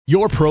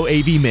Your Pro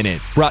AV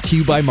Minute, brought to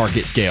you by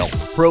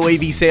MarketScale. Pro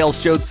AV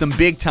sales showed some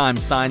big-time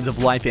signs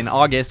of life in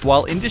August,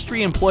 while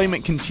industry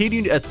employment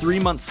continued a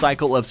 3-month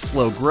cycle of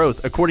slow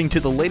growth, according to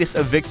the latest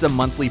Avixa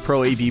Monthly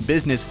Pro AV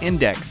Business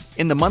Index.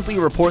 In the monthly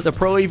report, the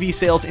Pro AV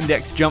Sales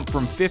Index jumped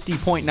from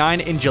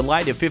 50.9 in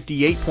July to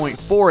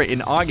 58.4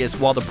 in August,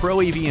 while the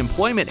Pro AV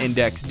Employment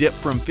Index dipped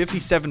from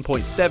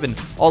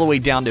 57.7 all the way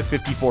down to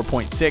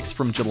 54.6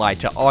 from July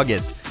to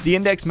August. The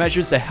index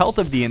measures the health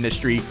of the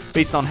industry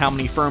based on how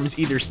many firms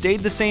either stayed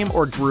the same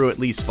or grew at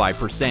least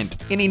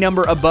 5%. Any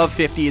number above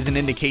 50 is an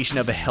indication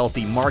of a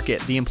healthy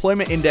market. The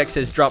employment index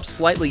has dropped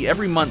slightly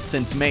every month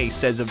since May,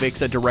 says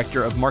Avixa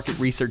Director of Market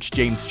Research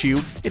James Chu.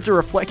 It's a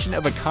reflection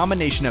of a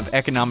combination of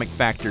economic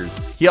factors.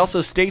 He also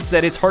states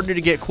that it's harder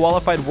to get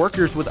qualified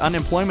workers with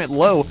unemployment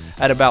low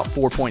at about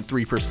 4.3%.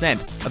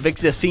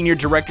 Avixa Senior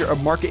Director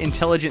of Market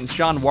Intelligence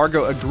Sean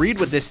Wargo agreed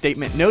with this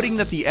statement, noting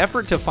that the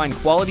effort to find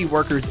quality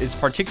workers is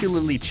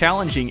particularly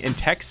challenging in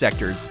tech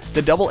sectors.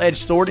 The double-edged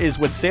sword is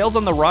with sales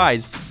on the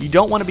rise, you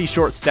don't want to be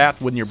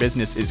short-staffed when your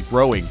business is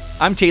growing.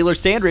 I'm Taylor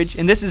Standridge,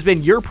 and this has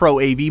been your Pro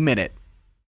AV Minute.